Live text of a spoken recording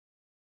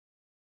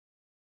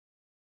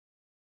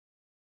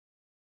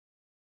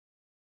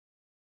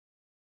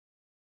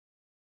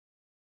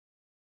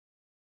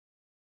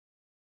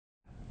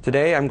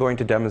Today I'm going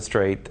to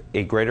demonstrate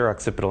a greater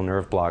occipital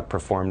nerve block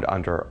performed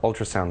under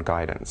ultrasound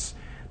guidance.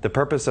 The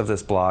purpose of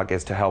this block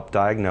is to help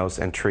diagnose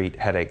and treat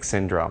headache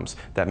syndromes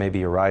that may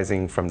be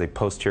arising from the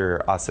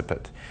posterior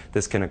occiput.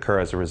 This can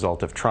occur as a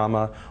result of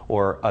trauma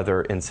or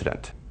other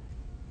incident.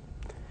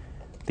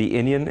 The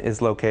inion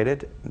is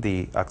located,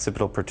 the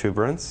occipital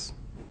protuberance.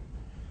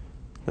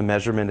 The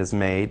measurement is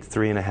made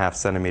 3.5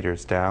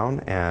 centimeters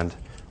down and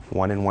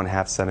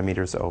 1.5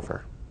 centimeters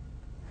over.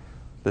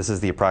 This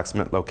is the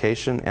approximate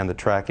location and the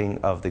tracking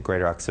of the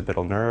greater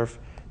occipital nerve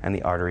and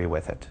the artery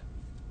with it.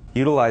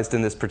 Utilized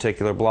in this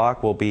particular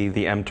block will be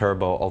the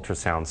M-Turbo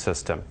ultrasound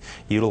system,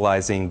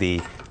 utilizing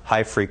the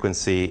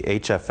high-frequency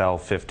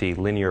HFL50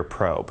 linear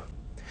probe.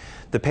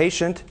 The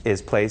patient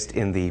is placed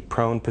in the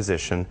prone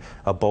position,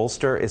 a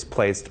bolster is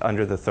placed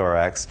under the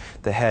thorax,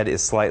 the head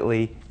is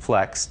slightly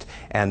flexed,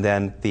 and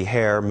then the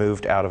hair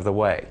moved out of the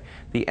way.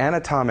 The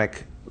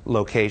anatomic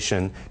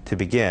location to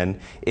begin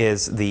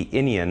is the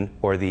inion,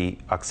 or the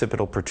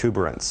occipital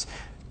protuberance.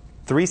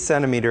 3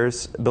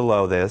 centimeters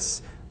below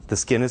this, the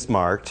skin is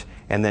marked,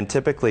 and then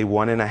typically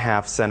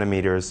 1.5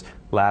 centimeters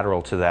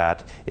lateral to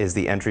that is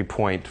the entry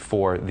point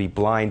for the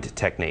blind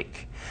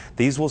technique.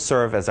 These will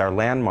serve as our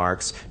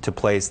landmarks to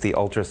place the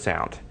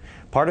ultrasound.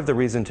 Part of the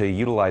reason to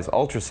utilize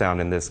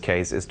ultrasound in this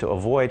case is to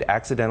avoid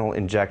accidental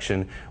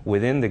injection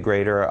within the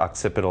greater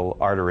occipital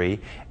artery,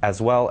 as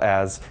well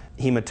as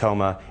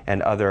hematoma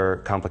and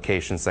other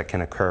complications that can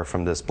occur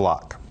from this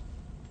block.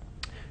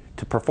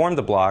 To perform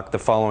the block, the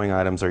following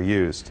items are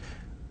used: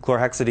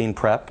 chlorhexidine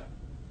prep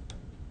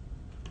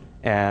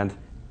and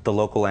the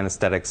local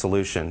anesthetic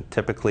solution,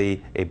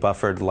 typically a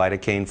buffered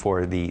lidocaine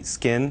for the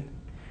skin,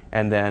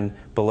 and then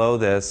below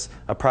this,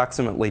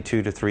 approximately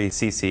 2 to 3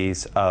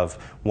 cc's of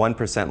 1%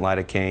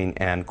 lidocaine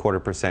and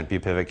 0.25%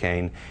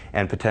 bupivacaine,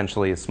 and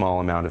potentially a small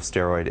amount of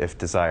steroid if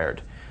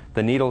desired.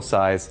 The needle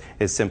size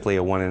is simply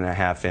a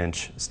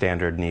 1.5-inch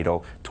standard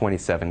needle,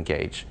 27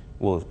 gauge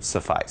will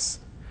suffice.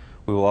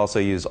 We will also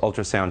use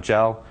ultrasound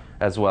gel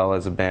as well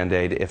as a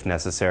Band-Aid if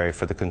necessary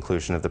for the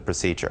conclusion of the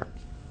procedure.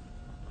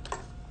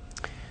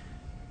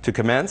 To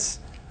commence,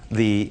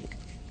 the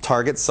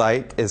target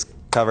site is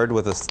covered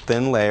with a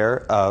thin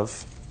layer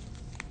of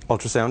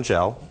ultrasound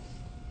gel,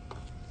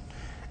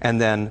 and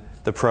then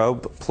the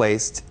probe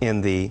placed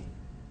in the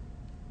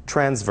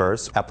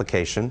transverse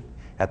application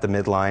at the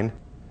midline,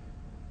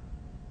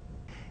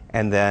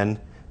 and then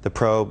the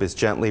probe is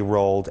gently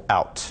rolled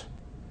out.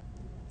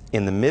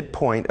 In the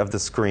midpoint of the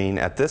screen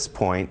at this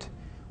point,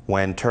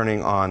 when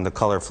turning on the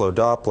color flow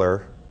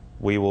Doppler,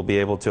 we will be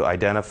able to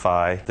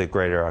identify the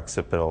greater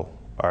occipital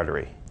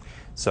artery.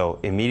 So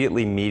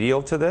immediately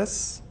medial to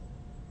this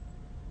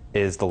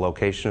is the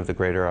location of the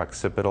greater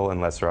occipital and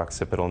lesser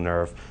occipital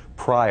nerve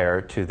prior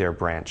to their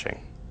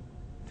branching.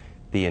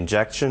 The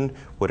injection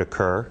would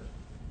occur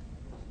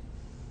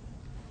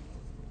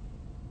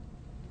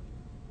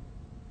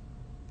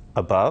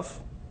above,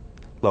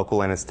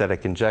 local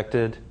anesthetic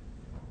injected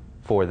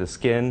for the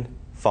skin,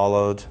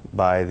 followed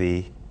by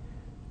the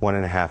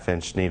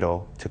 1.5-inch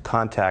needle to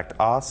contact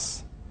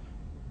os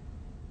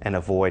and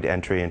avoid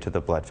entry into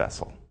the blood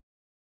vessel.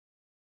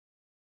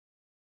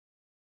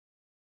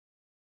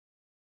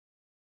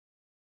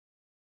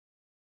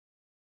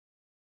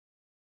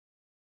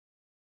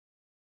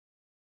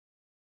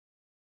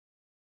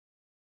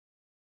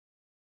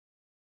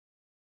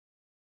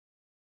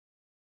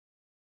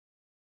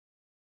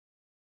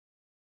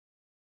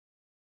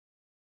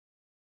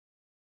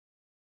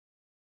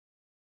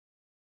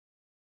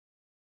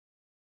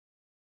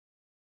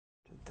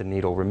 The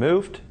needle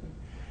removed,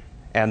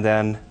 and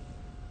then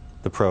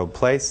the probe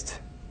placed,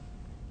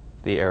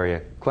 the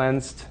area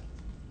cleansed,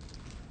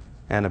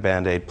 and a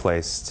Band-Aid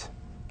placed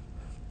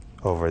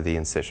over the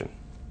incision.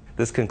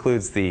 This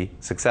concludes the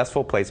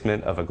successful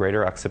placement of a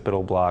greater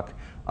occipital block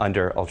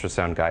under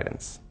ultrasound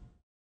guidance.